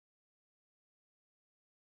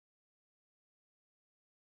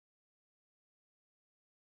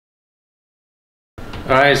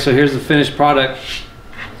Alright, so here's the finished product.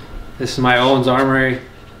 This is my Owens Armory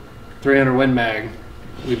 300 Win Mag.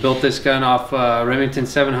 We built this gun off Remington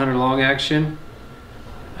 700 long action.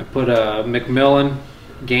 I put a Macmillan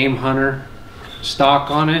Game Hunter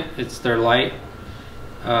stock on it. It's their light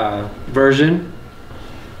version.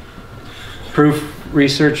 Proof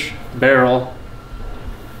Research barrel.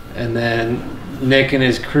 And then Nick and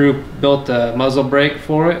his crew built a muzzle brake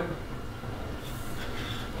for it.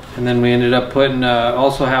 And then we ended up putting,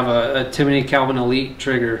 also have a Timony Calvin Elite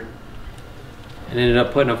trigger. And ended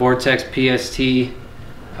up putting a Vortex PST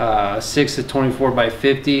 6 to 24 by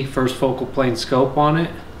 50 first focal plane scope on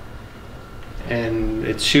it. And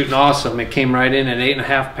it's shooting awesome. It came right in at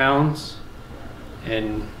 8.5 pounds.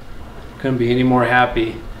 And couldn't be any more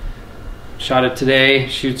happy. Shot it today,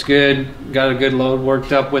 shoots good, got a good load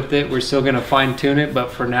worked up with it. We're still gonna fine tune it,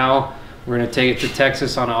 but for now, we're gonna take it to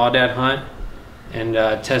Texas on an aoudad hunt and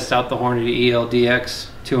test out the Hornady ELDX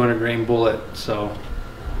 200 grain bullet. So,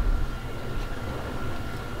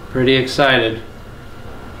 pretty excited.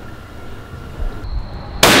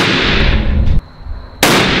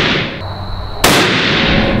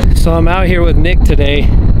 So I'm out here with Nick today,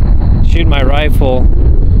 shooting my rifle.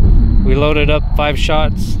 We loaded up 5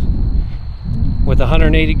 shots with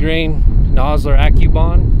 180 grain Nosler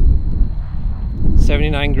AccuBond,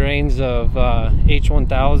 79 grains of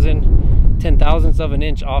H1000, 10,000ths of an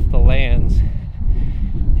inch off the lands.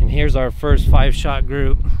 And here's our first 5-shot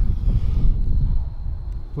group.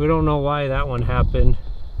 We don't know why that one happened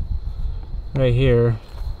right here,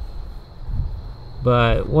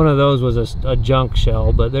 but one of those was a junk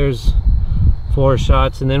shell. But there's 4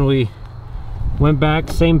 shots, and then we went back,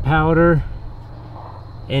 same powder,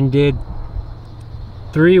 and did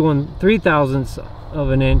 3/3,000ths of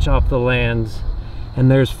an inch off the lands, and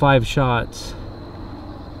there's 5 shots.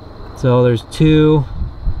 So there's 2.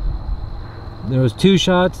 There was 2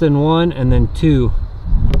 shots, then 1, and then 2.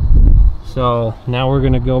 So now we're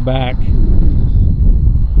gonna go back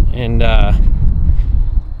and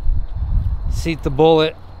seat the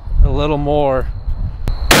bullet a little more.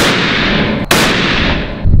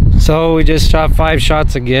 So we just shot 5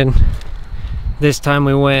 shots again. This time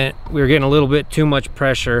we were getting a little bit too much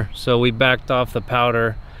pressure, so we backed off the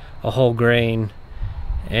powder a whole grain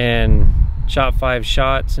and shot 5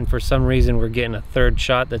 shots, and for some reason we're getting a 3rd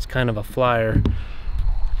shot that's kind of a flyer.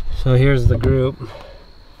 So here's the group.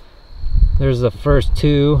 There's the first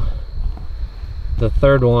 2, the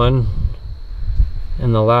 3rd one,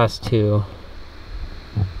 and the last 2.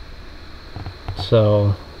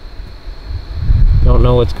 So don't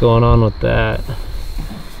know what's going on with that.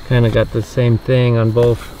 Kind of got the same thing on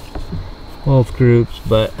both groups,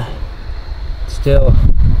 but still.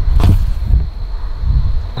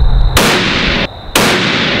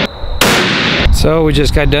 So we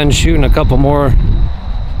just got done shooting a couple more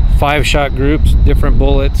 5-shot groups, different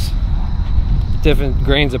bullets, different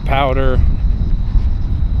grains of powder,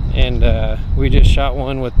 and we just shot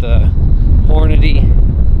one with the Hornady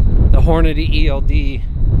ELD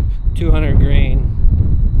 200 grain.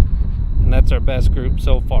 And that's our best group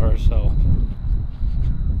so far. So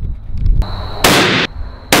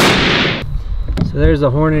there's the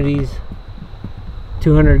Hornady's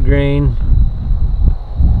 200 grain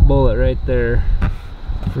bullet right there.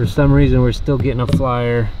 For some reason we're still getting a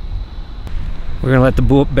flyer. We're gonna let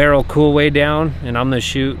the barrel cool way down, and I'm gonna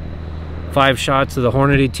shoot 5 shots of the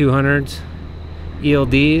Hornady 200s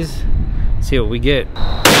ELDs, see what we get.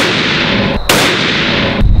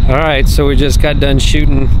 Alright, so we just got done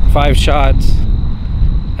shooting 5 shots.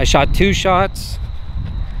 I shot 2 shots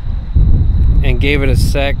and gave it a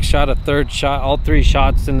sec, shot a 3rd shot, all 3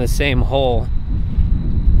 shots in the same hole.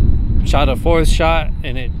 Shot a 4th shot,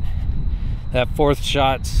 and that 4th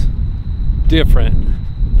shot's different.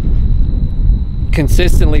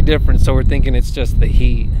 Consistently different, so we're thinking it's just the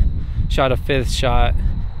heat. Shot a 5th shot.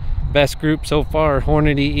 Best group so far,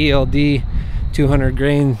 Hornady ELD 200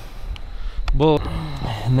 grain bullet.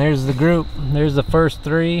 And there's the group. There's the first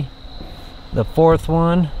 3, the 4th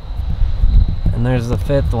one, and there's the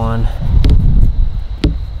 5th one.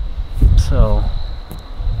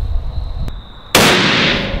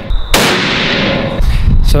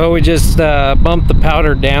 So we just bumped the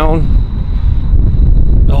powder down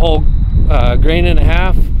the whole 1.5 grain.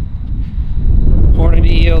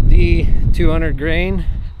 Hornady ELD 200 grain,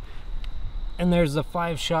 and there's the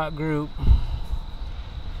 5-shot group.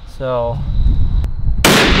 So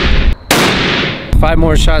 5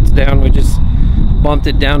 more shots down, we just bumped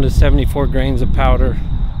it down to 74 grains of powder.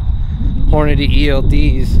 Hornady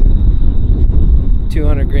ELD's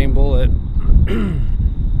 200 grain bullet.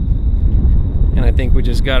 And I think we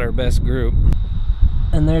just got our best group.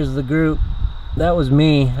 And there's the group that was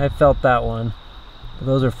me. I felt that one.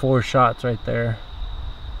 Those are 4 shots right there.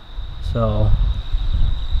 So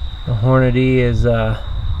the Hornady is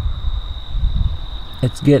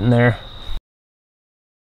it's getting there.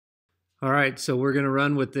 All right, so we're gonna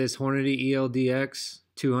run with this Hornady ELDX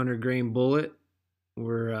 200 grain bullet.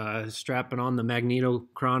 We're strapping on the magneto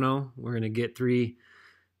chrono. We're gonna get 3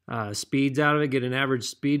 speeds out of it, get an average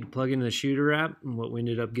speed to plug into the shooter wrap, and what we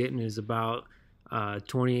ended up getting is about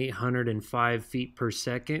 2,805 feet per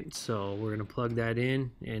second. So we're gonna plug that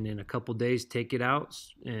in, and in a couple days take it out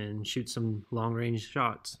and shoot some long range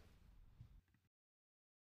shots.